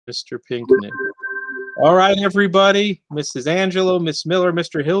Mr. Pinkney. All right, everybody. Mrs. Angelo, Miss Miller,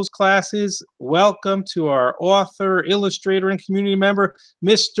 Mr. Hill's classes. Welcome to our author, illustrator, and community member,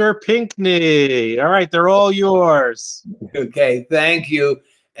 Mr. Pinkney. All right, they're all yours. Okay, thank you.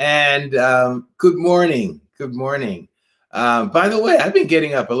 And good morning. Good morning. By the way, I've been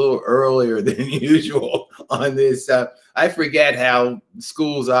getting up a little earlier than usual on this. I forget how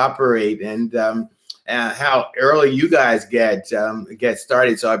schools operate and how early you guys get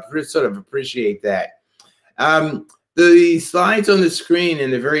started. So I sort of appreciate that. The slides on the screen in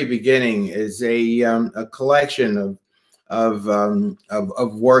the very beginning is a collection of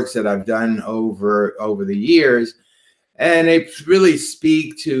works that I've done over the years, and they really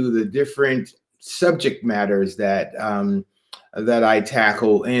speak to the different subject matters that that I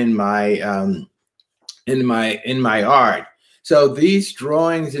tackle in my art. So these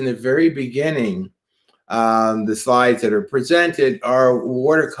drawings in the very beginning, the slides that are presented are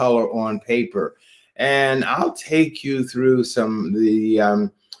watercolor on paper. And I'll take you through some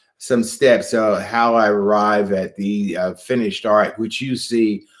steps of how I arrive at the finished art, which you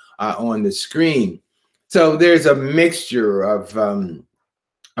see on the screen. So there's a mixture of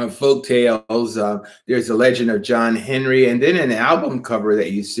folk tales. There's a legend of John Henry, and then an album cover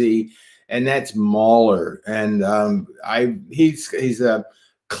that you see, and that's Mahler. And he's a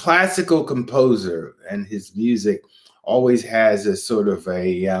classical composer, and his music always has a sort of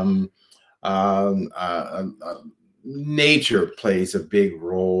nature plays a big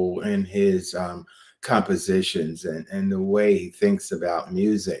role in his compositions and the way he thinks about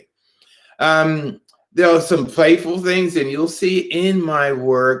music. There are some playful things, and you'll see in my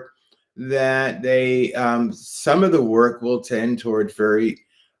work that some of the work will tend toward very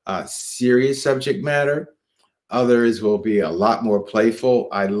serious subject matter. Others will be a lot more playful.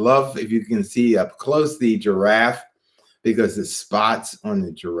 I love, if you can see up close, the giraffe, because the spots on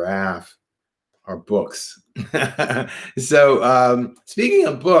the giraffe are books. So speaking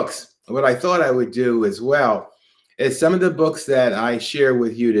of books, what I thought I would do as well is some of the books that I share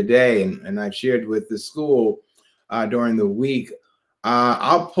with you today, and I've shared with the school during the week,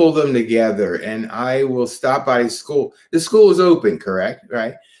 I'll pull them together and I will stop by the school. The school is open, correct?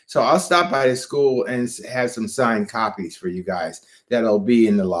 Right? So I'll stop by the school and have some signed copies for you guys that'll be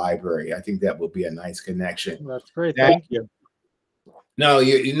in the library. I think that will be a nice connection. That's great. Thank you. No,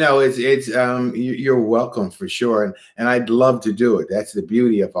 you know, you're welcome for sure, and I'd love to do it. That's the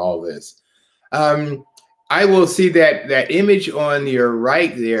beauty of all this. I will see that image on your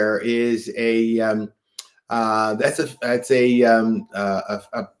right. There is that's a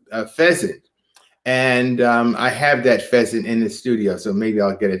pheasant, and I have that pheasant in the studio, so maybe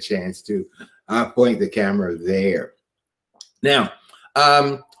I'll get a chance to point the camera there. Now,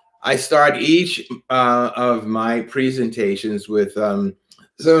 I start each of my presentations with some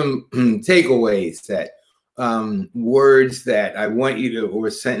takeaways, that words that I want you to,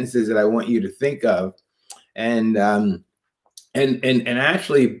 or sentences that I want you to think of, and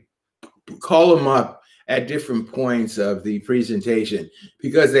actually call them up at different points of the presentation,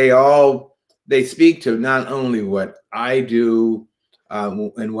 because they speak to not only what I do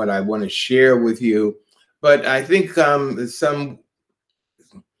and what I want to share with you, but I think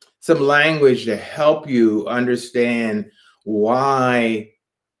some language to help you understand why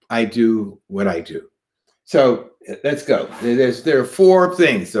I do what I do. So let's go. There are 4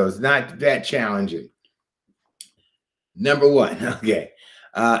 things, so it's not that challenging. Number 1, okay.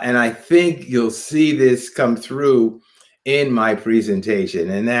 And I think you'll see this come through in my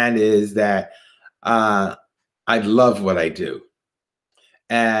presentation, and that is that I love what I do.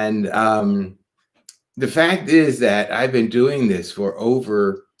 And the fact is that I've been doing this for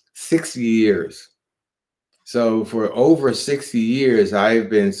over 60 years. So for over 60 years, I've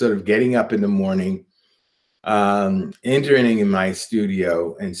been sort of getting up in the morning, entering in my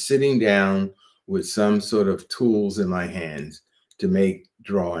studio and sitting down with some sort of tools in my hands to make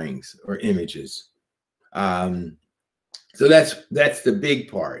drawings or images. So that's the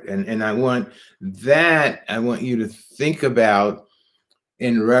big part. And I want you to think about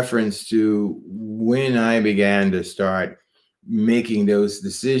in reference to when I began to start making those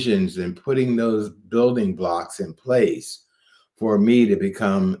decisions and putting those building blocks in place for me to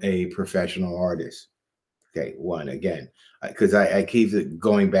become a professional artist. Okay, 1 again, because I keep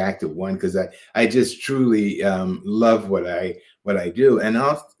going back to 1, because I just truly love what I do. And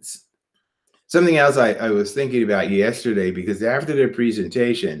something else I was thinking about yesterday, because after the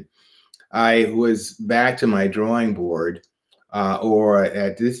presentation, I was back to my drawing board, or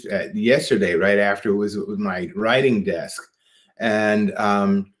yesterday, right after, was my writing desk. And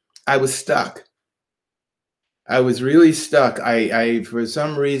I was stuck. I was really stuck. I for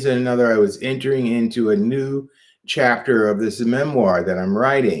some reason or another, I was entering into a new chapter of this memoir that I'm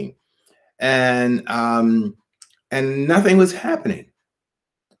writing, and nothing was happening.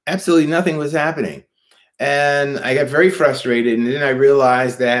 Absolutely nothing was happening. And I got very frustrated. And then I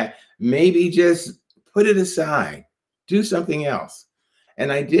realized that maybe just put it aside, do something else.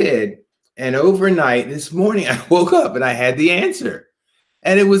 And I did. And overnight, this morning, I woke up and I had the answer.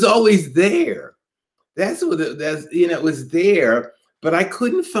 And it was always there. It was there, but I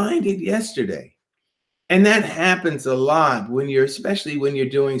couldn't find it yesterday. And that happens a lot when especially when you're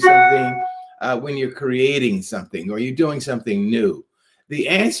doing something, when you're creating something or you're doing something new. The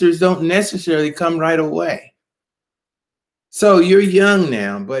answers don't necessarily come right away. So you're young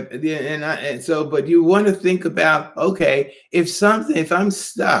now, but but you want to think about, okay, if I'm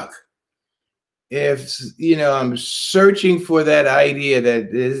stuck, if I'm searching for that idea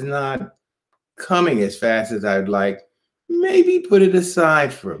that is not coming as fast as I'd like, maybe put it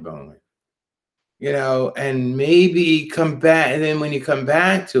aside for a moment, and maybe come back. And then when you come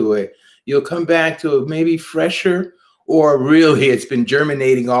back to it, you'll come back to it maybe fresher, or really it's been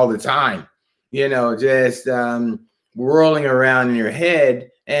germinating all the time, just whirling around in your head,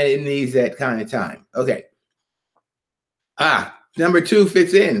 and it needs that kind of time. Okay. Number 2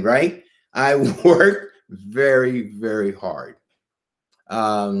 fits in, right? I work very, very hard.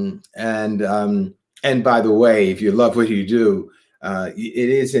 And by the way, if you love what you do,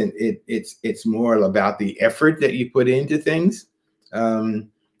 it's more about the effort that you put into things, and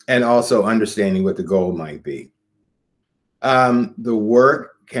also understanding what the goal might be. The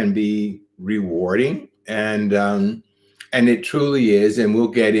work can be rewarding, and it truly is. And we'll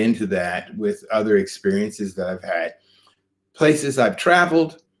get into that with other experiences that I've had, places I've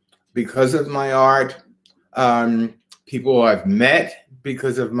traveled because of my art, people I've met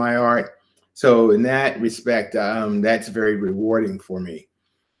because of my art. So in that respect, that's very rewarding for me.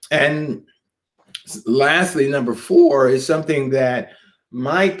 And lastly, number 4 is something that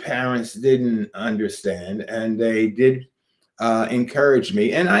my parents didn't understand, and they did encourage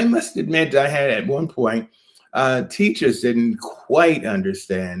me. And I must admit, I had at one point, teachers didn't quite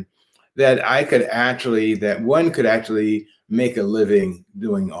understand that one could actually make a living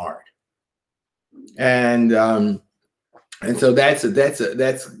doing art. And so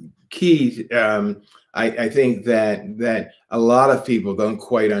that's key. I think that a lot of people don't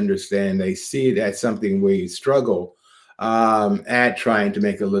quite understand. They see it as something where you struggle at trying to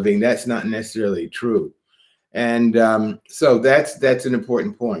make a living. That's not necessarily true. And so that's an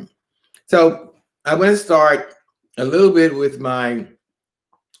important point. So I want to start a little bit with my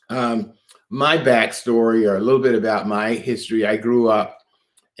backstory, or a little bit about my history. I grew up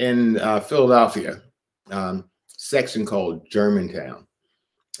in Philadelphia, section called Germantown.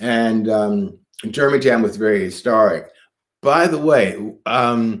 And Germantown was very historic. By the way,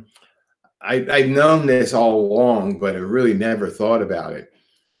 I've known this all along, but I really never thought about it.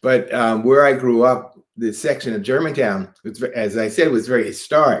 But where I grew up, the section of Germantown, as I said, was very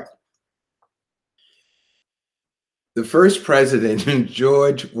historic. The first president,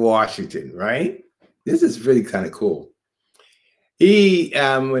 George Washington, right? This is really kind of cool. He,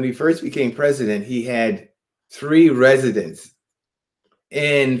 when he first became president, he had 3 residents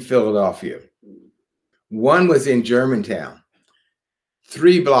in Philadelphia. One was in Germantown,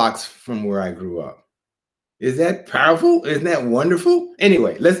 3 blocks from where I grew up. Is that powerful? Isn't that wonderful?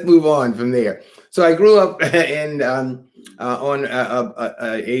 Anyway, let's move on from there. So I grew up in on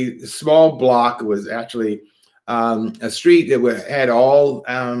a small block. It was actually a street that had all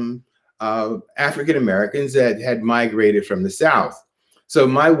African Americans that had migrated from the South. So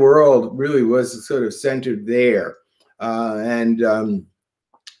my world really was sort of centered there, and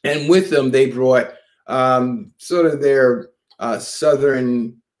with them they brought sort of their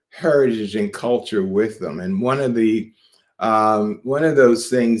Southern heritage and culture with them. And one of those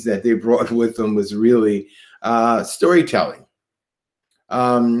things that they brought with them was really storytelling.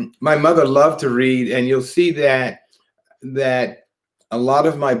 My mother loved to read, and you'll see that a lot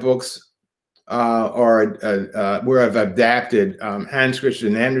of my books are where I've adapted Hans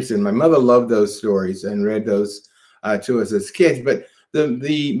Christian Andersen. My mother loved those stories and read those to us as kids. But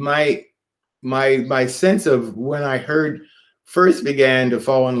my sense of when I first began to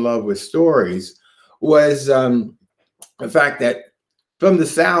fall in love with stories was the fact that from the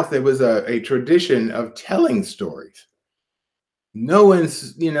South there was a tradition of telling stories. No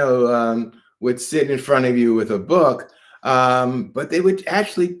one's would sit in front of you with a book, but they would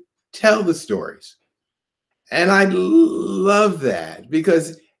actually tell the stories. And I love that,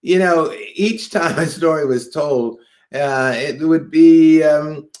 because each time a story was told, it would be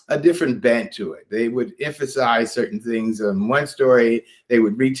a different bent to it. They would emphasize certain things on one story, they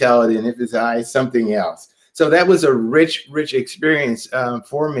would retell it and emphasize something else. So that was a rich, rich experience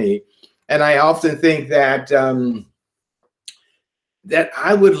for me. And I often think that that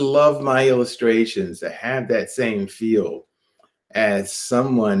I would love my illustrations to have that same feel as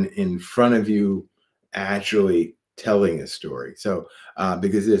someone in front of you actually telling a story. So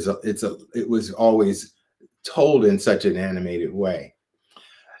because it was always told in such an animated way.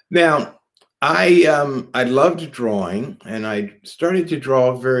 Now, I loved drawing, and I started to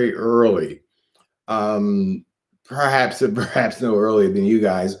draw very early. Perhaps no earlier than you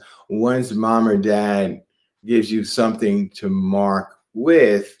guys. Once mom or dad gives you something to mark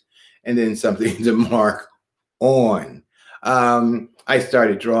with, and then something to mark on. I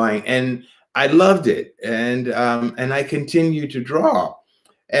started drawing, and I loved it, and I continued to draw,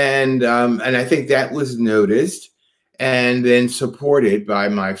 and I think that was noticed, and then supported by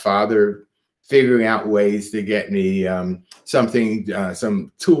my father figuring out ways to get me something,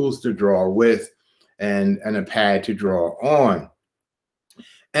 some tools to draw with, and a pad to draw on,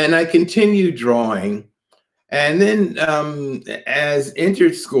 and I continued drawing. And then as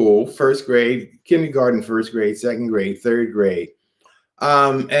entered school, first grade, kindergarten, first grade, second grade, third grade.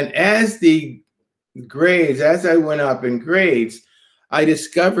 And as the grades, as I went up in grades, I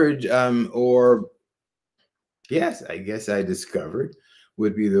discovered, or yes, I guess I discovered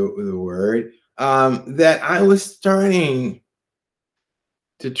would be the word, that I was starting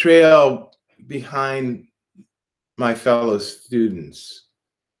to trail behind my fellow students,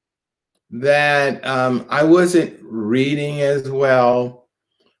 that I wasn't reading as well.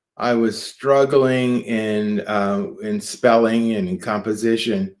 I was struggling in spelling and in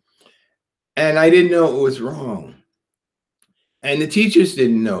composition, and I didn't know what was wrong. And the teachers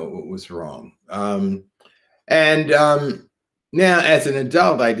didn't know what was wrong. Now, as an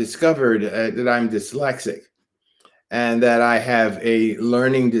adult, I discovered that I'm dyslexic, and that I have a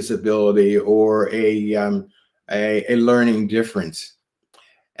learning disability, or a learning difference.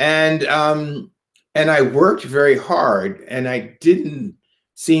 And I worked very hard, and I didn't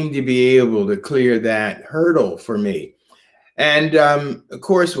seem to be able to clear that hurdle for me. And of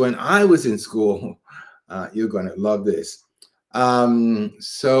course, when I was in school, you're going to love this.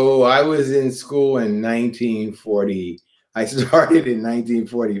 So I was in school in 1940. I started in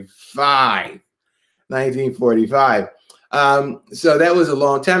 1945. 1945. So that was a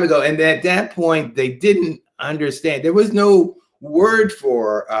long time ago. And at that point, they didn't understand. There was no word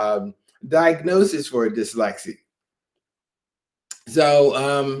for diagnosis for dyslexia.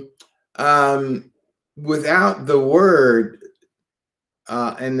 So without the word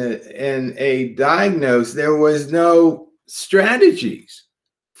and a diagnose, there was no strategies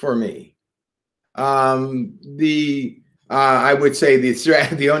for me. I would say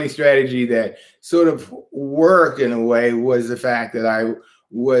the only strategy that sort of worked in a way was the fact that I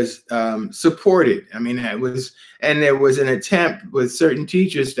was supported. I mean, there was an attempt with certain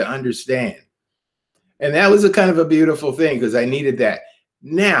teachers to understand. And that was a kind of a beautiful thing, because I needed that.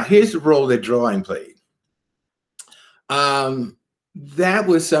 Now, here's the role that drawing played. That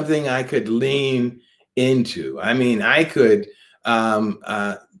was something I could lean into. I mean, I could,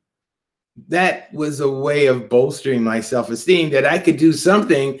 that was a way of bolstering my self-esteem, that I could do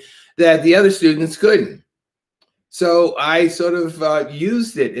something that the other students couldn't. So I sort of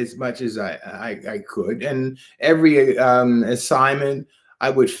used it as much as I could. And every assignment, I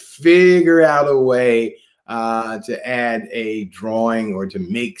would figure out a way to add a drawing or to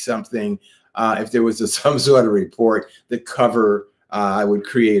make something. If there was some sort of report, the cover, I would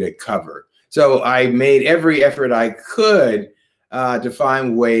create a cover. So I made every effort I could to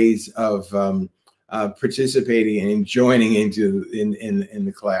find ways of participating and joining in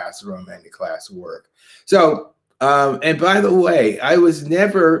the classroom and the classwork. So, and by the way, I was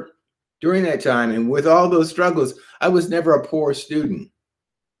never, during that time, and with all those struggles, I was never a poor student.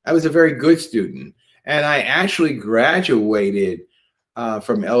 I was a very good student. And I actually graduated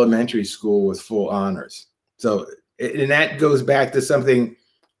from elementary school with full honors. So, and that goes back to something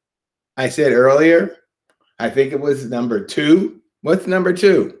I said earlier. I think it was number 2. What's number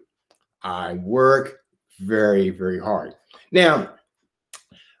 2? I work very, very hard. Now,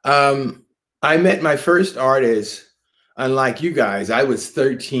 I met my first artist, unlike you guys. I was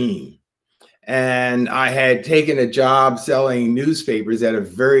 13, and I had taken a job selling newspapers at a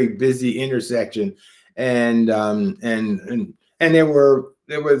very busy intersection, and there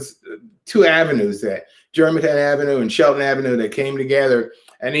was 2 avenues, that Germantown Avenue and Shelton Avenue, that came together,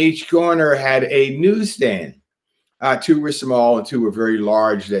 and each corner had a newsstand. 2 were small and 2 were very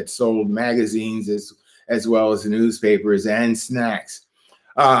large, that sold magazines as well as newspapers and snacks.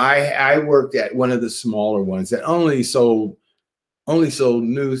 I worked at one of the smaller ones that only sold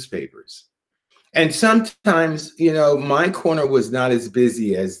newspapers. And sometimes, you know, my corner was not as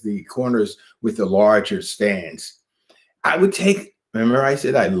busy as the corners with the larger stands. I would take, remember I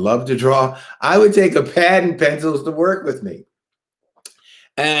said I love to draw? I would take a pad and pencils to work with me.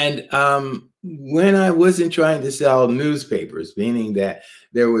 And when I wasn't trying to sell newspapers, meaning that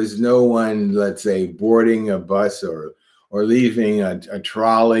there was no one, let's say, boarding a bus or leaving a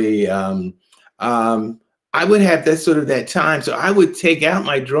trolley, I would have that time. So I would take out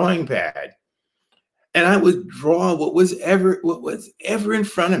my drawing pad and I would draw what was ever in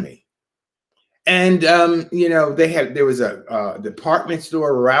front of me. And you know, there was a department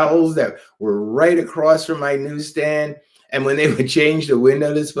store, Rowell's, that were right across from my newsstand. And when they would change the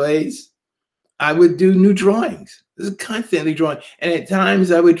window displays, I would do new drawings. This is constantly drawing. And at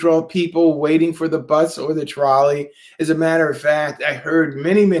times I would draw people waiting for the bus or the trolley. As a matter of fact, I heard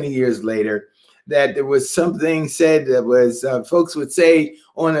many, many years later that there was something said that was folks would say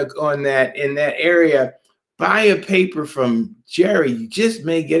in that area, buy a paper from Jerry, you just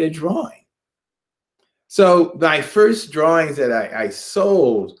may get a drawing. So my first drawings that I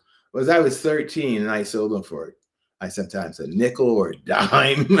sold was I was 13 and I sold them for sometimes a nickel or a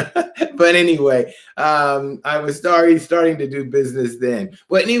dime. But anyway, I was starting to do business then.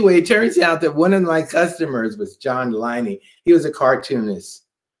 But anyway, it turns out that one of my customers was John Liney. He was a cartoonist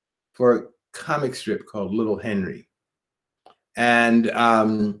for a comic strip called Little Henry. And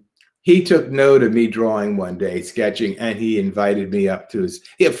he took note of me drawing one day, sketching, and he invited me up to his.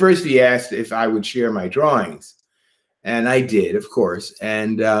 At first, he asked if I would share my drawings. And I did, of course.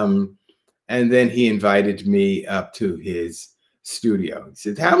 And then he invited me up to his studio. He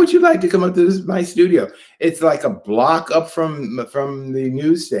said, how would you like to come up to my studio? It's like a block up from the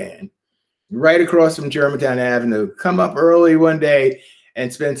newsstand, right across from Germantown Avenue. Come up early one day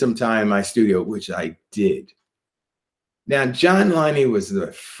and spend some time in my studio, which I did. Now, John Liney was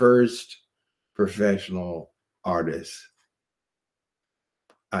the first professional artist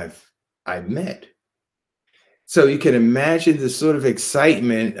I've met. So you can imagine the sort of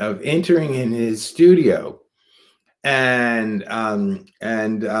excitement of entering in his studio, and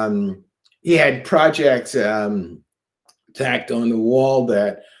he had projects tacked on the wall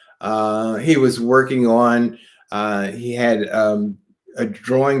that he was working on. He had a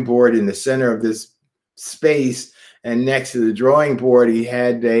drawing board in the center of this space, and next to the drawing board, he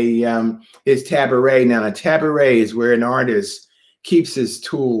had his tabaret. Now, a tabaret is where an artist keeps his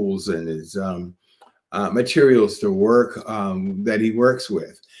tools and his materials to work that he works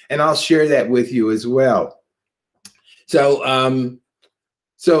with, and I'll share that with you as well. So,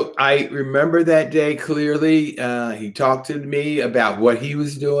 so I remember that day clearly. He talked to me about what he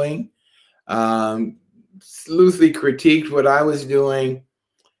was doing, loosely critiqued what I was doing,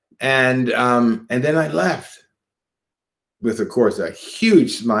 and then I left with, of course, a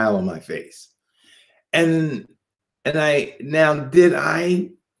huge smile on my face. And now did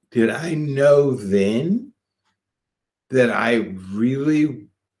I know then that I really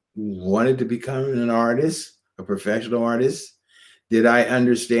wanted to become an artist, a professional artist? Did I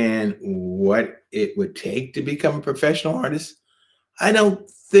understand what it would take to become a professional artist? I don't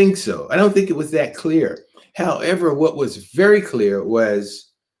think so. I don't think it was that clear. However, what was very clear was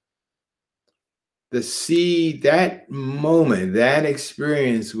that moment, that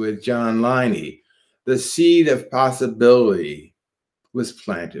experience with John Liney, the seed of possibility was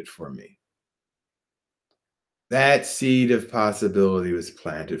planted for me. That seed of possibility was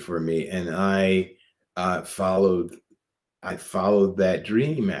planted for me, and I followed that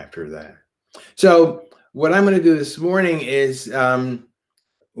dream after that. So what I'm going to do this morning is I'm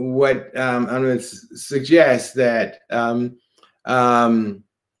going to suggest that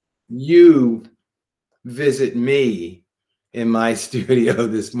you visit me in my studio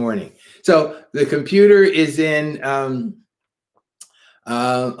this morning. So the computer is in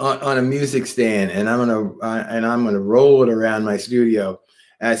on a music stand, and I'm gonna roll it around my studio,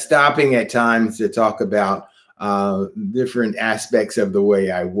 stopping at times to talk about different aspects of the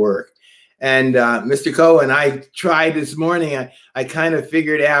way I work. And Mr. Cohen, I tried this morning. I kind of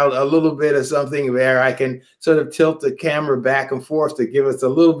figured out a little bit of something where I can sort of tilt the camera back and forth to give us a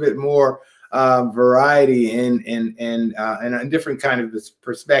little bit more variety and a different kind of this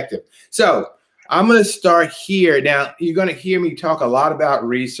perspective. So I'm going to start here. Now, you're going to hear me talk a lot about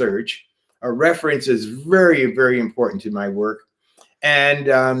research. A reference is very, very important to my work. And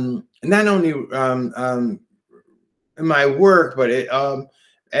not only in my work, but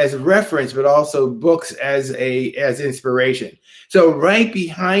as a reference, but also books as inspiration. So right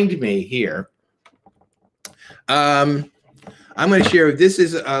behind me here I'm going to share. This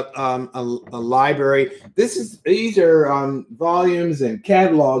is a library. These are volumes and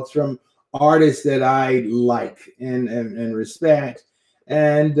catalogs from artists that I like and respect,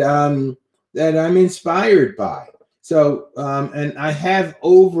 and that I'm inspired by. So, and I have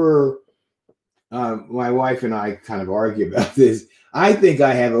over. My wife and I kind of argue about this. I think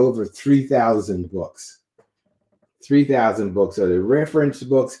I have over 3,000 books. 3,000 books are the reference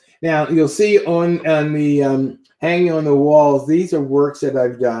books. Now you'll see on the hanging on the walls, these are works that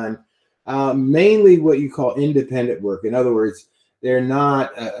I've done, mainly what you call independent work. In other words, they're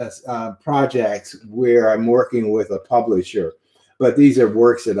not projects where I'm working with a publisher, but these are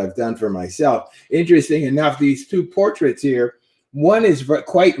works that I've done for myself. Interesting enough, these two portraits here, one is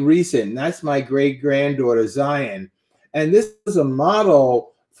quite recent, and that's my great-granddaughter Zion. And this is a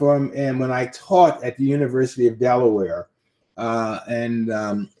model and when I taught at the University of Delaware, and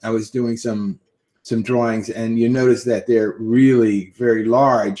I was doing some drawings, and you notice that they're really very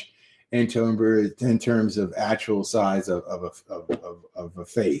large in terms of actual size of a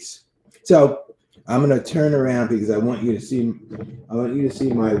face. So I'm going to turn around because I want you to see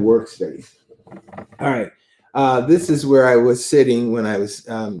my workspace. All right, this is where I was sitting when I was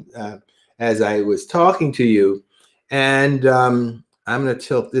as I was talking to you, and I'm going to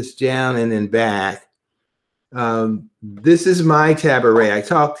tilt this down and then back. This is my cabaret. I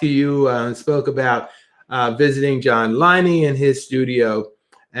talked to you and spoke about visiting John Liney in his studio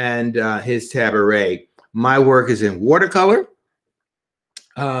and his cabaret. My work is in watercolor.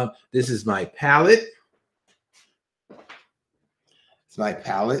 This is my palette. It's my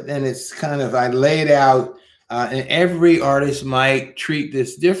palette, and it's kind of, I laid out, and every artist might treat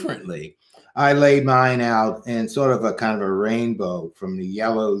this differently. I laid mine out in sort of a kind of a rainbow, from the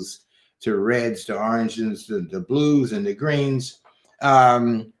yellows to reds to oranges to the blues and the greens.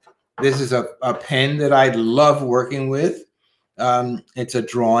 This is a pen that I love working with. It's a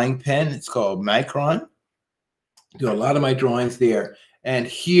drawing pen. It's called Micron. Do a lot of my drawings there. And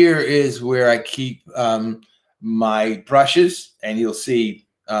here is where I keep my brushes, and you'll see,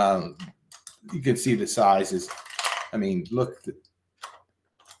 you can see the sizes. I mean, look.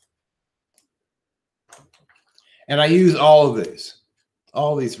 And I use all these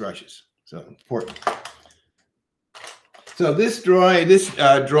brushes. So important. So this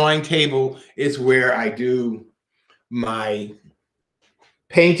drawing table is where I do my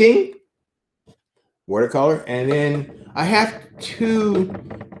painting, watercolor, and then I have two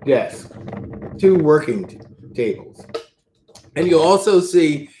desks, two working tables. And you'll also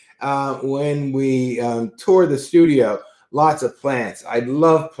see when we tour the studio, lots of plants. I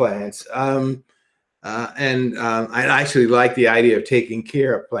love plants. I actually like the idea of taking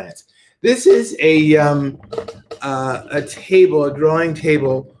care of plants. This is a table, a drawing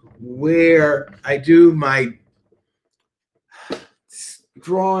table, where I do my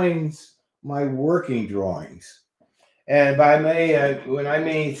drawings, my working drawings. And when I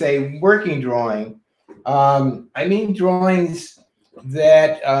may say working drawing, I mean drawings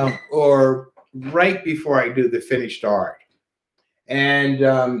that or right before I do the finished art.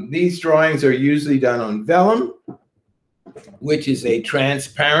 And these drawings are usually done on vellum, which is a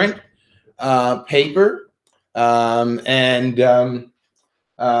transparent paper.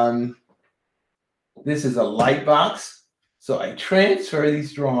 This is a light box. So I transfer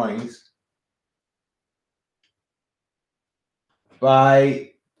these drawings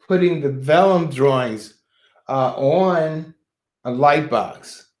by putting the vellum drawings on a light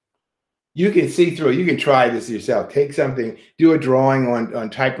box. You can see through it. You can try this yourself. Take something, do a drawing on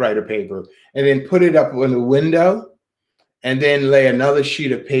typewriter paper, and then put it up on the window, and then lay another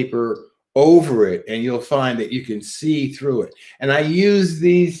sheet of paper over it, and you'll find that you can see through it. And I use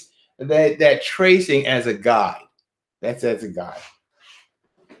that tracing as a guide. That's as a guide.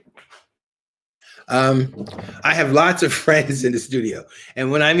 I have lots of friends in the studio,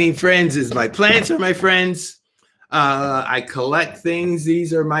 and when I mean friends, is my plants are my friends. I collect things.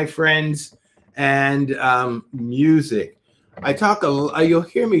 These are my friends. And music. You'll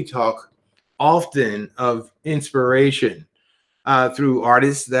hear me talk often of inspiration through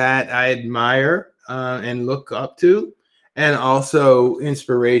artists that I admire and look up to, and also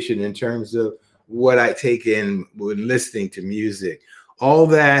inspiration in terms of what I take in when listening to music. All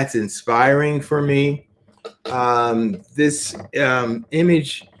that's inspiring for me. This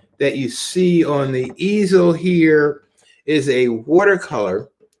image that you see on the easel here is a watercolor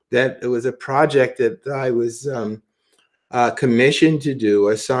that was a project that I was commissioned to do,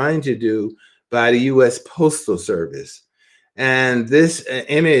 assigned to do by the U.S. Postal Service. And this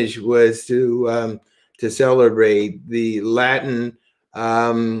image was to celebrate the Latin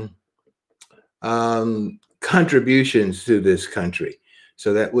contributions to this country.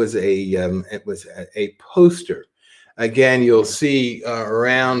 So that was it was a poster. Again, you'll see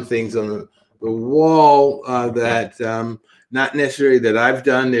around things on the wall that not necessarily that I've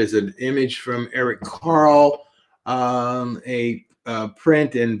done. There's an image from Eric Carl, a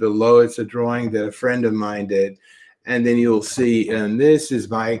print, and below it's a drawing that a friend of mine did. And then you'll see, and this is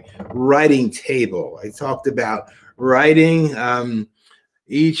my writing table. I talked about writing.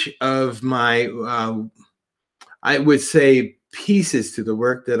 Each of my, I would say, pieces to the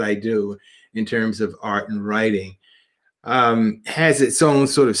work that I do in terms of art and writing has its own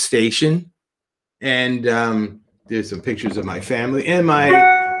sort of station. And there's some pictures of my family and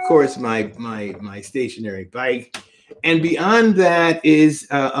of course, my stationary bike. And beyond that is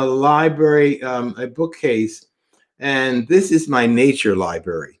a library, a bookcase. And this is my nature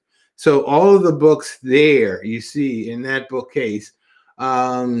library. So all of the books there you see in that bookcase,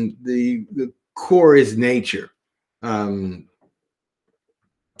 the core is nature.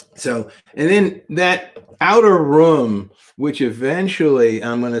 So, and then that outer room, which eventually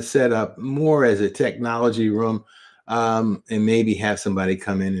I'm going to set up more as a technology room, and maybe have somebody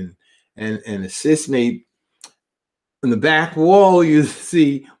come in and assist me. On the back wall, you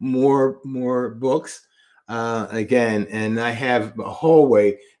see more books again, and I have a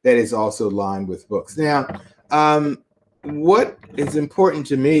hallway that is also lined with books. Now, what is important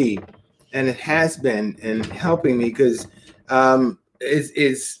to me, and it has been and helping me, because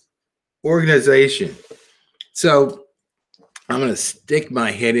is organization. So I'm going to stick my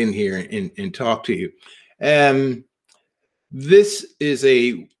head in here and talk to you. This is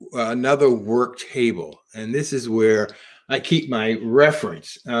another work table, and this is where I keep my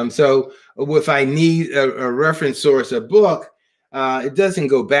reference. So if I need a reference source, a book, it doesn't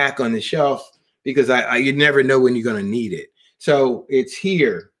go back on the shelf because you never know when you're going to need it. So it's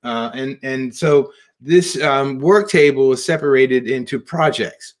here, and so this work table is separated into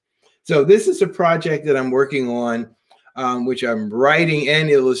projects. So this is a project that I'm working on, which I'm writing and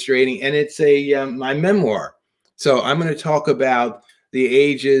illustrating, and it's my memoir. So I'm going to talk about the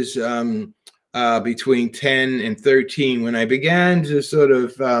ages between 10 and 13, when I began to sort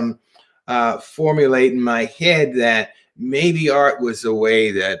of formulate in my head that maybe art was the way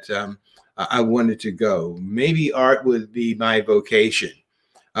that I wanted to go. Maybe art would be my vocation.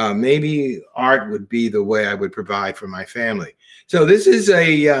 Maybe art would be the way I would provide for my family. So this is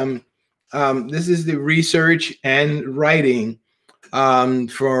this is the research and writing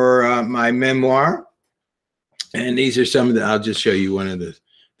for my memoir. And these are some of the, I'll just show you one of the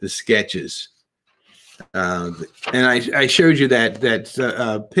sketches. And I showed you that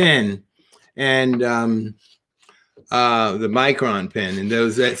pen and the Micron pen, and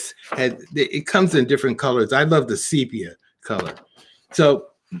those it comes in different colors. I love the sepia color. So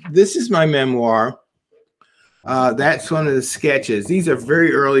this is my memoir. That's one of the sketches. These are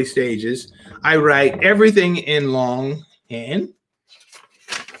very early stages. I write everything in longhand.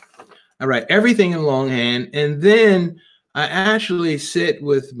 I write everything in longhand, and then I actually sit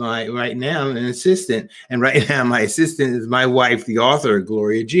with right now, an assistant, and right now my assistant is my wife, the author,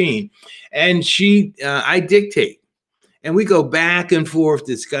 Gloria Jean, and I dictate, and we go back and forth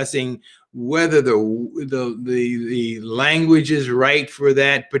discussing whether the language is right for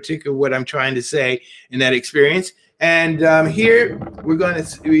that particular, what I'm trying to say in that experience. And here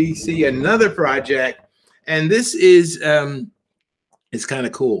we see another project, and this is it's kind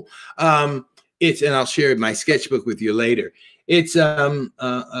of cool. And I'll share my sketchbook with you later. It's I'm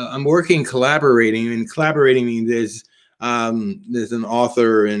collaborating, and collaborating means there's an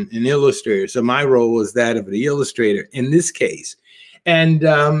author and an illustrator. So my role is that of the illustrator in this case. And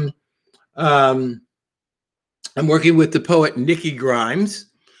I'm working with the poet Nikki Grimes.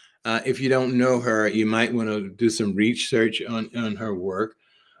 If you don't know her, you might want to do some research on her work.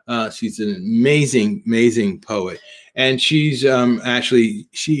 She's an amazing poet, and she's actually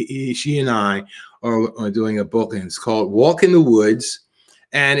she and I are doing a book, and it's called Walk in the Woods,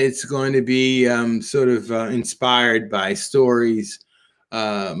 and it's going to be sort of inspired by stories,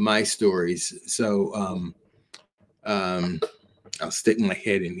 my stories. So I'll stick my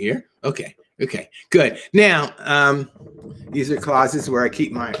head in here. Okay, good. Now these are closets where I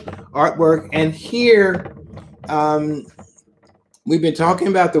keep my artwork, and here. We've been talking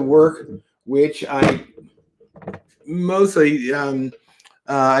about the work, which I mostly,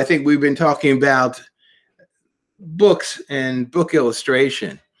 I think we've been talking about books and book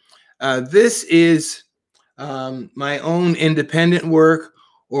illustration. This is my own independent work,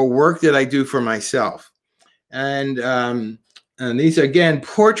 or work that I do for myself. And these are, again,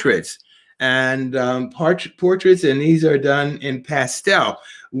 portraits, and portraits, and these are done in pastel,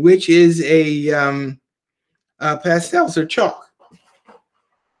 which is a pastels are chalk.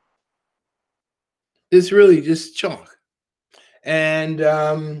 It's really just chalk. And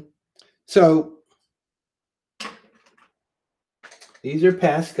so these are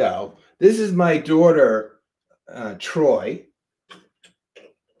pastel. This is my daughter, Troy.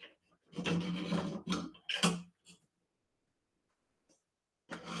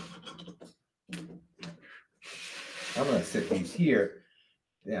 I'm going to set these here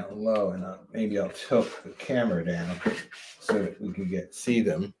down low, and maybe I'll tilt the camera down so that we can see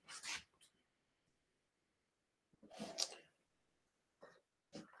them.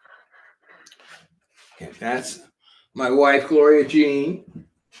 Okay, that's my wife, Gloria Jean.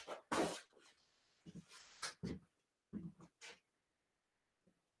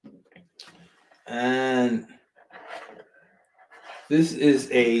 And this is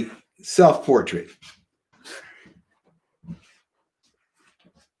a self-portrait.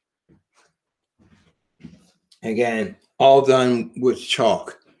 Again, all done with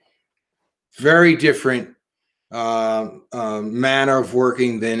chalk. Very different manner of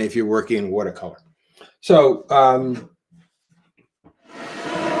working than if you're working in watercolor. So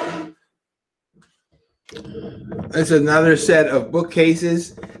there's another set of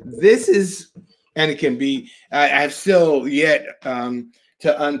bookcases. This is, and it can be, I have still yet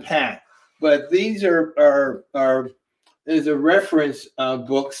to unpack, but these are there's a reference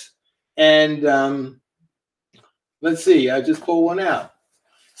books, and let's see, I just pulled one out.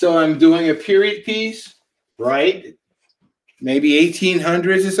 So I'm doing a period piece, right? Maybe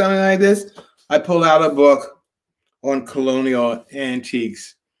 1800s or something like this. I pulled out a book on colonial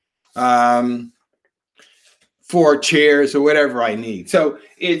antiques for chairs or whatever I need. So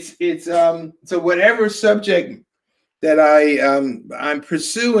it's so whatever subject that I'm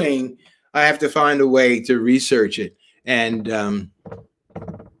pursuing, I have to find a way to research it. And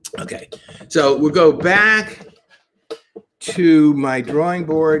okay, so we'll go back to my drawing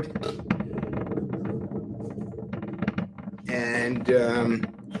board, and I'm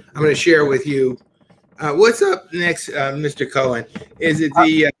going to share with you what's up next, Mr. Cohen. Is it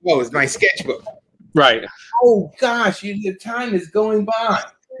the it's my sketchbook? Right. Oh gosh, the time is going by.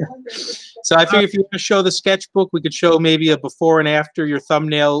 So I think if you want to show the sketchbook, we could show maybe a before and after your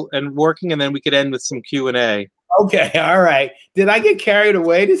thumbnail and working, and then we could end with some Q&A. Okay, all right. Did I get carried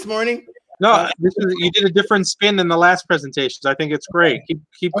away this morning? No, you did a different spin than the last presentations. I think it's great.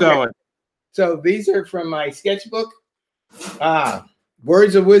 Keep Okay. going. So these are from my sketchbook.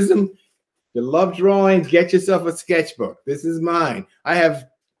 Words of wisdom. You love drawings, get yourself a sketchbook. This is mine. I have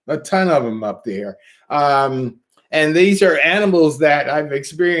a ton of them up there. And these are animals that I've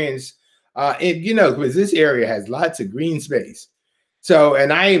experienced, because this area has lots of green space. So,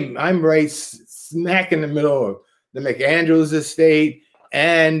 and I'm right smack in the middle of the McAndrews estate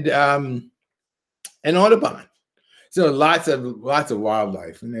and Audubon. So lots of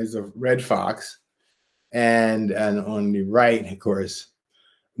wildlife. And there's a red fox, and on the right, of course,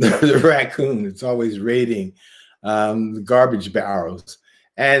 the raccoon. It's always raiding the garbage barrels.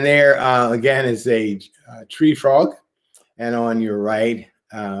 And there again is a tree frog, and on your right,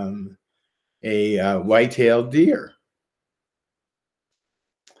 a white-tailed deer.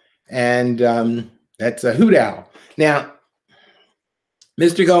 And that's a hoot owl. Now,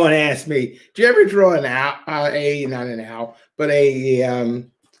 Mr. Cohen asked me, "Do you ever draw an owl? Not an owl, but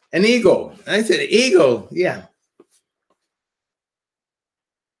an eagle?" And I said, "Eagle, yeah."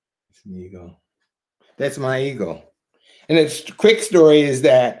 It's an eagle. That's my eagle. And the quick story is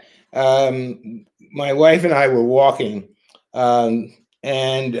that my wife and I were walking, and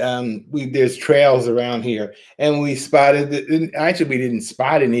there's trails around here, and we spotted. Actually, we didn't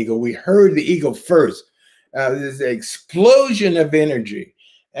spot an eagle. We heard the eagle first. There's an explosion of energy,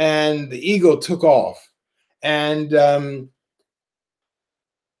 and the eagle took off. And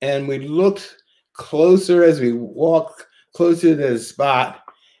we looked closer as we walked closer to the spot,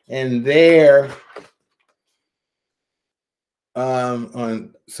 and there,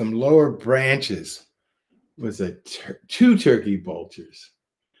 on some lower branches, was two turkey vultures.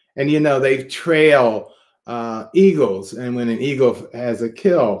 And they trail eagles, and when an eagle has a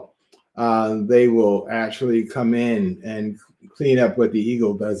kill, they will actually come in and clean up what the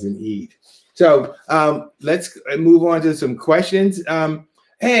eagle doesn't eat. So let's move on to some questions.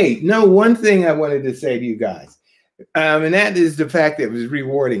 Hey, one thing I wanted to say to you guys, and that is the fact that it was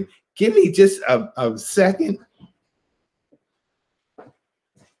rewarding. Give me just a second.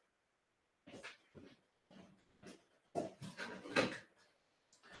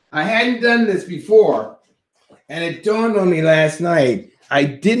 I hadn't done this before, and it dawned on me last night. I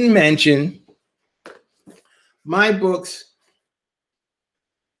didn't mention my books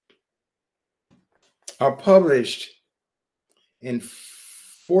are published in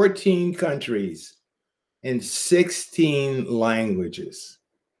 14 countries in 16 languages.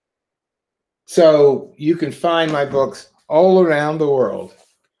 So you can find my books all around the world.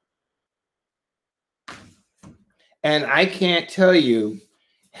 And I can't tell you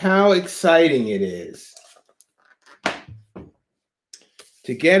how exciting it is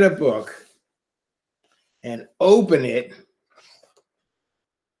to get a book and open it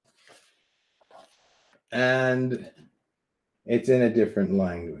and it's in a different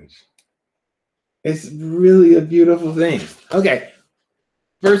language. It's really a beautiful thing. Okay,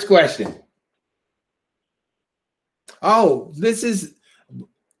 first question. Oh, this is,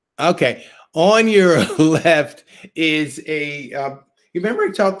 okay. On your left is a, you remember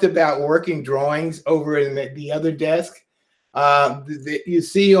I talked about working drawings over in the other desk? You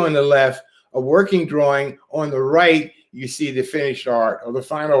see on the left a working drawing. On the right, you see the finished art or the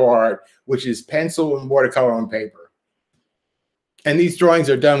final art, which is pencil and watercolor on paper. And these drawings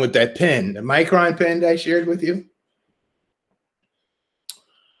are done with that pen, the Micron pen that I shared with you.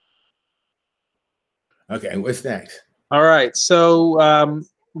 Okay, what's next? All right. So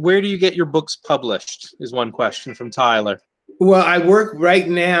where do you get your books published is one question from Tyler. Well, I work right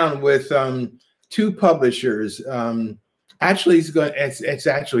now with two publishers. Actually, it's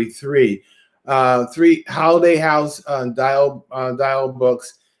actually three. Three Holiday House, Dial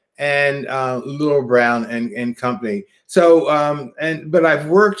Books, and Little Brown and Company. So, but I've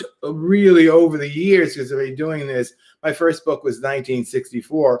worked really over the years because I've been doing this. My first book was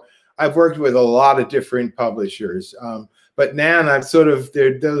 1964. I've worked with a lot of different publishers, but now I've sort of,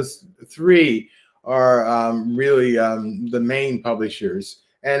 those three are really the main publishers,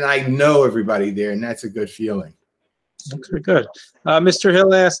 and I know everybody there, and that's a good feeling. Okay, good. Mr.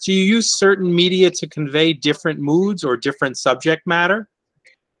 Hill asked, do you use certain media to convey different moods or different subject matter?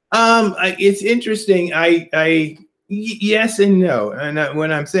 It's interesting. Yes and no. And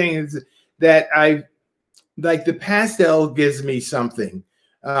what I'm saying is that like the pastel gives me something.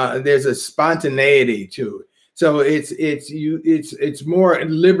 There's a spontaneity to it. So it's more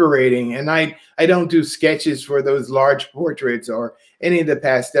liberating. And I don't do sketches for those large portraits or any of the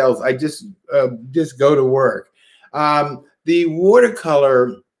pastels. I just go to work. The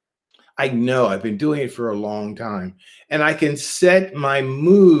watercolor, I know I've been doing it for a long time, and I can set my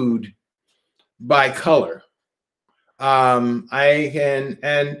mood by color. I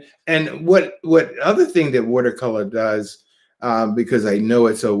can, and what other thing that watercolor does, because I know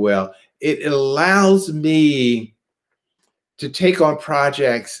it so well, it allows me to take on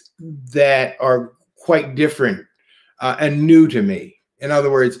projects that are quite different and new to me. In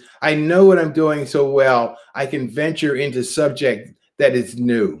other words, I know what I'm doing so well, I can venture into subject that is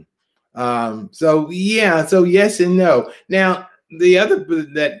new. So yeah, so yes and no. Now, the other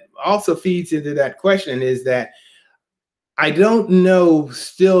that also feeds into that question is that I don't know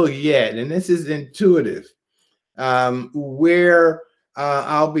still yet, and this is intuitive, where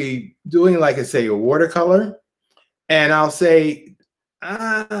I'll be doing, like I say, a watercolor, and I'll say,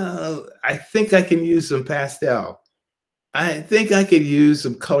 I think I can use some pastel. I think I could use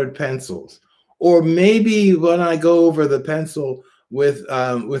some colored pencils, or maybe when I go over the pencil with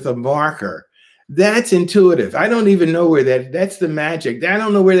a marker. That's intuitive. I don't even know where that's the magic. I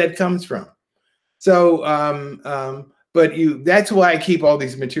don't know where that comes from. So, but that's why I keep all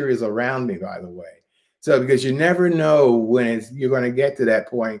these materials around me, by the way. So, because you never know when you're going to get to that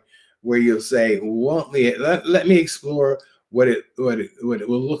point where you'll say, let me explore what it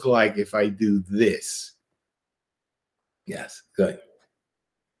will look like if I do this. Yes, good.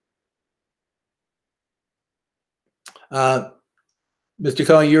 Mr.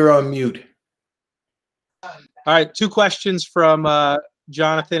 Cohen, you're on mute. All right, two questions from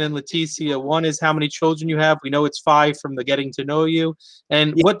Jonathan and Leticia. One is how many children you have. We know it's 5 from the getting to know you.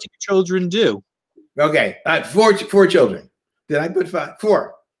 And what do your children do? Okay, 4 children. Did I put 5?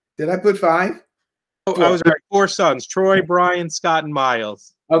 4. Did I put 5? Oh, I was right. 4 sons: Troy, Brian, Scott, and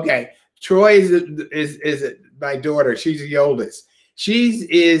Miles. Okay, Troy is my daughter. She's the oldest. She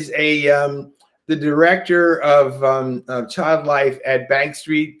is the director of child life at Bank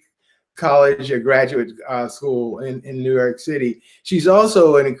Street College, a graduate school in New York City. She's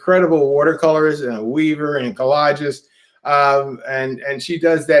also an incredible watercolorist and a weaver and a collagist, and she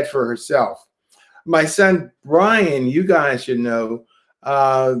does that for herself. My son Brian, you guys should know,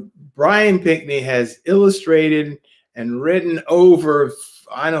 Brian Pinkney has illustrated and written over,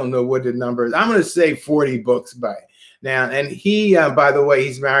 I don't know what the number is. I'm going to say 40 books by now. And he, by the way,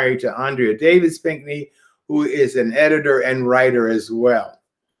 he's married to Andrea Davis Pinkney, who is an editor and writer as well.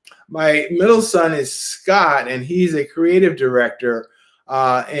 My middle son is Scott, and he's a creative director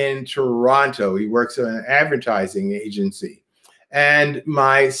in Toronto. He works at an advertising agency. And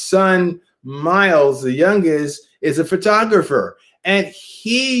my son, Miles, the youngest, is a photographer. And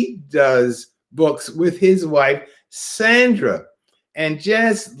he does books with his wife, Sandra. And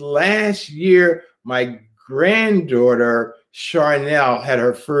just last year, my granddaughter, Charnel, had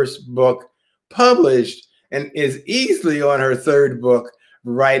her first book published and is easily on her third book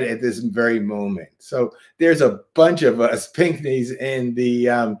right at this very moment. So there's a bunch of us Pinkneys in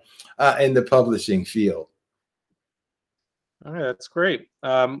the publishing field. All right, that's great.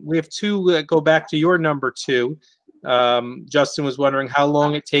 We have two. Go back to your number two. Justin was wondering how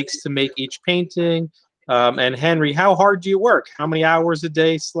long it takes to make each painting. And Henry, how hard do you work? How many hours a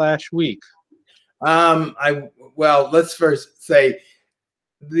day / week? Well, let's first say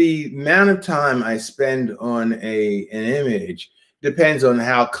the amount of time I spend on an image depends on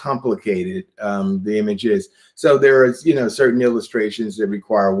how complicated the image is. So there is, certain illustrations that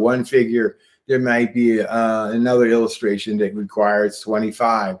require one figure. There might be another illustration that requires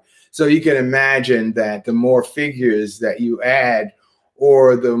 25. So you can imagine that the more figures that you add,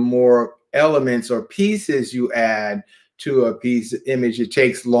 or the more elements or pieces you add to a image, it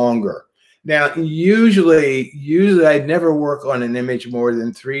takes longer. Now, usually I'd never work on an image more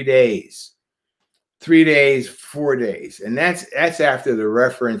than 3 days. 3 days, 4 days. And that's after the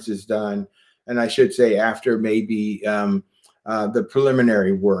reference is done. And I should say after maybe the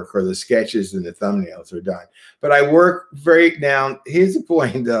preliminary work or the sketches and the thumbnails are done. But I work here's the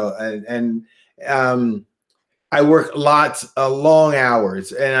point though, and I work lots of long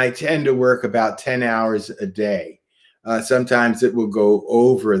hours, and I tend to work about 10 hours a day. Sometimes it will go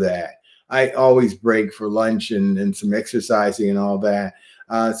over that. I always break for lunch and some exercising and all that.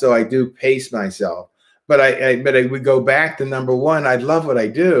 So I do pace myself. But I would go back to number one. I love what I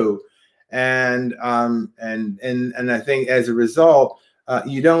do, and I think as a result,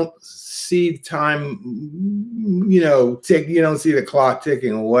 you don't see time, you don't see the clock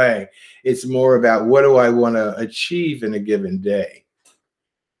ticking away. It's more about what do I want to achieve in a given day.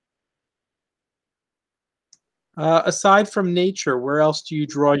 Aside from nature, where else do you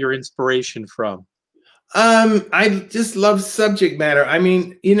draw your inspiration from? I just love subject matter. I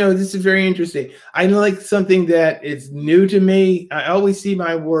mean, this is very interesting. I like something that is new to me. I always see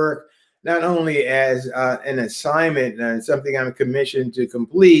my work not only as an assignment and something I'm commissioned to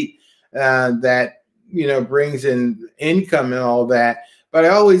complete that brings in income and all that, but I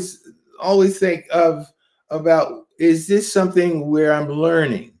always think about, is this something where I'm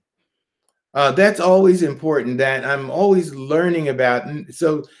learning? That's always important, that I'm always learning about. And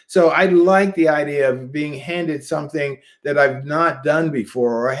so I like the idea of being handed something that I've not done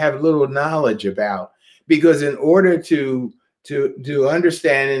before or I have little knowledge about, because in order to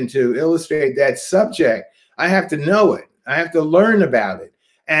understand and to illustrate that subject, I have to know it. I have to learn about it.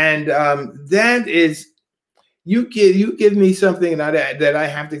 And that is, you give me something that I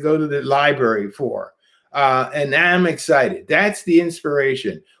have to go to the library for. And I'm excited. That's the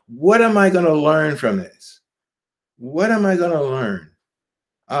inspiration. What am I going to learn from this? What am I going to learn?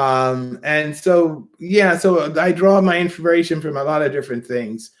 And so, so I draw my inspiration from a lot of different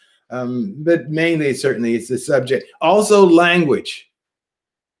things. But mainly, certainly, it's the subject. Also, language.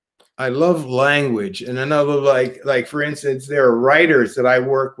 I love language. And another, like for instance, there are writers that I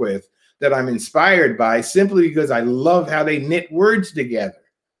work with that I'm inspired by simply because I love how they knit words together.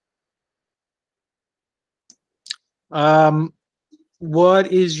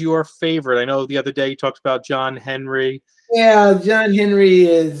 What is your favorite? I know the other day you talked about John Henry. Yeah, John Henry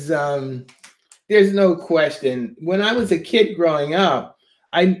is, there's no question. When I was a kid growing up,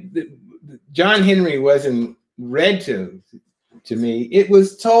 John Henry wasn't read to me. It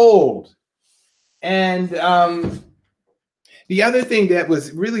was told. And the other thing that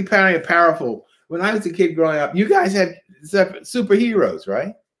was really powerful, when I was a kid growing up, you guys have superheroes,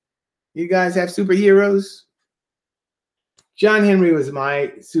 right? You guys have superheroes? John Henry was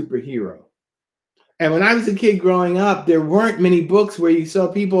my superhero. And when I was a kid growing up, there weren't many books where you saw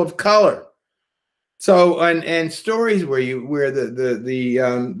people of color. So and stories where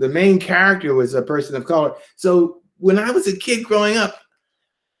the main character was a person of color. So when I was a kid growing up,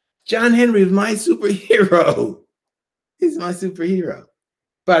 John Henry was my superhero. He's my superhero.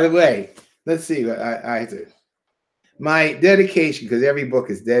 By the way, let's see what I have to. My dedication, because every book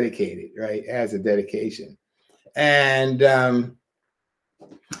is dedicated, right? It has a dedication. And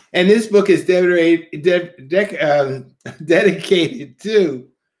this book is dedicated to,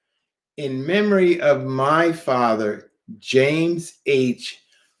 in memory of my father, James H.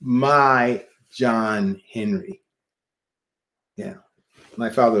 My John Henry. Yeah, my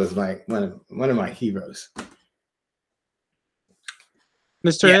father was one of my heroes.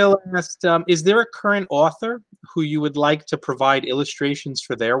 Mr. Yeah. Hill asked, is there a current author who you would like to provide illustrations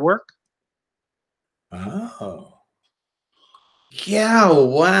for their work? Oh. Yeah,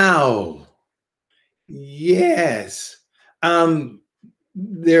 wow. Yes. Um,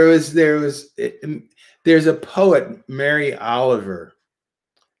 there's a poet, Mary Oliver,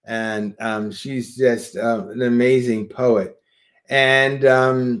 and she's just an amazing poet. And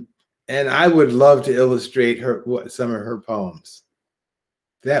I would love to illustrate some of her poems.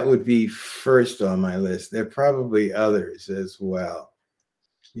 That would be first on my list. There are probably others as well.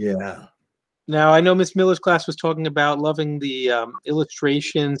 Yeah. Now, I know Miss Miller's class was talking about loving the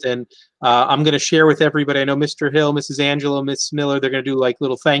illustrations, and I'm going to share with everybody. I know Mr. Hill, Mrs. Angela, Miss Miller, they're going to do like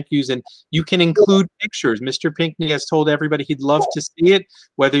little thank yous, and you can include pictures. Mr. Pinkney has told everybody he'd love to see it,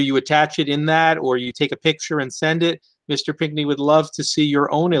 whether you attach it in that or you take a picture and send it. Mr. Pinkney would love to see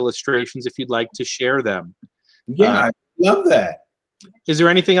your own illustrations if you'd like to share them. Yeah, I love that. Is there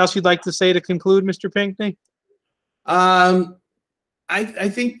anything else you'd like to say to conclude, Mr. Pinkney? I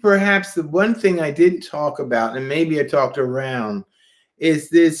think perhaps the one thing I didn't talk about, and maybe I talked around, is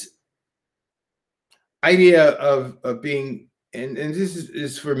this idea of being, and this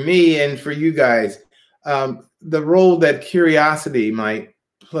is for me and for you guys, the role that curiosity might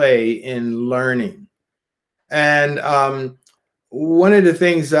play in learning. And one of the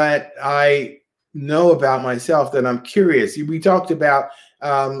things that I know about myself, that I'm curious. We talked about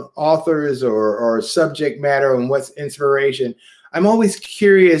authors or subject matter and what's inspiration. I'm always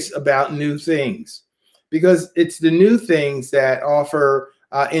curious about new things, because it's the new things that offer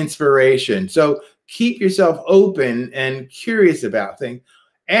inspiration. So keep yourself open and curious about things.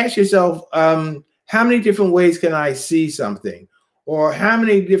 Ask yourself, how many different ways can I see something? Or how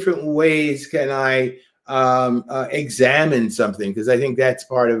many different ways can I examine something? Because I think that's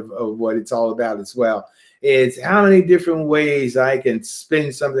part of what it's all about as well. It's how many different ways I can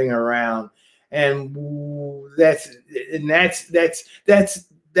spin something around. And that's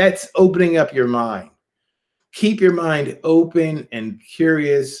opening up your mind. Keep your mind open and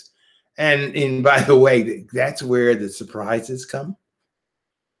curious. And by the way, that's where the surprises come.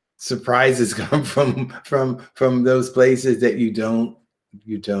 Surprises come from those places that you don't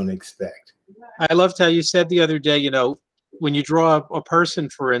expect. I loved how you said the other day, you know, when you draw a person,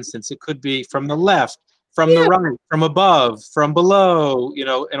 for instance, it could be from the left, from the right, from above, from below, you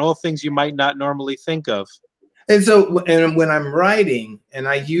know, and all things you might not normally think of. And so, and when I'm writing and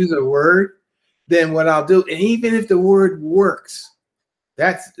I use a word, then what I'll do, and even if the word works,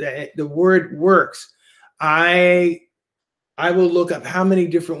 the word works, I will look up how many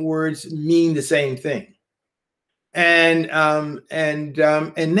different words mean the same thing. And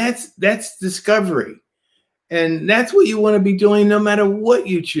that's discovery. And that's what you want to be doing no matter what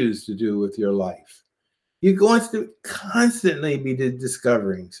you choose to do with your life. You're going to constantly be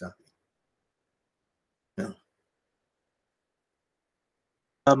discovering something. No.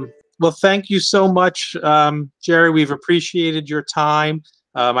 Well, thank you so much, Jerry. We've appreciated your time.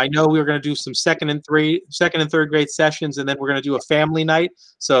 I know we were going to do some second and third grade sessions, and then we're going to do a family night.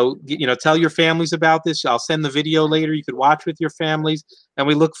 So, you know, tell your families about this. I'll send the video later. You could watch with your families, and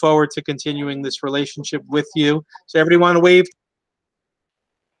we look forward to continuing this relationship with you. So, everybody want to wave?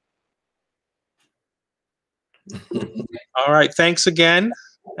 All right. Thanks again.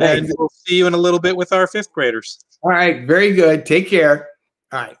 Thanks. And we'll see you in a little bit with our fifth graders. All right. Very good. Take care.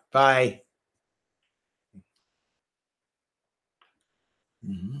 All right. Bye.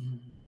 Mm-hmm.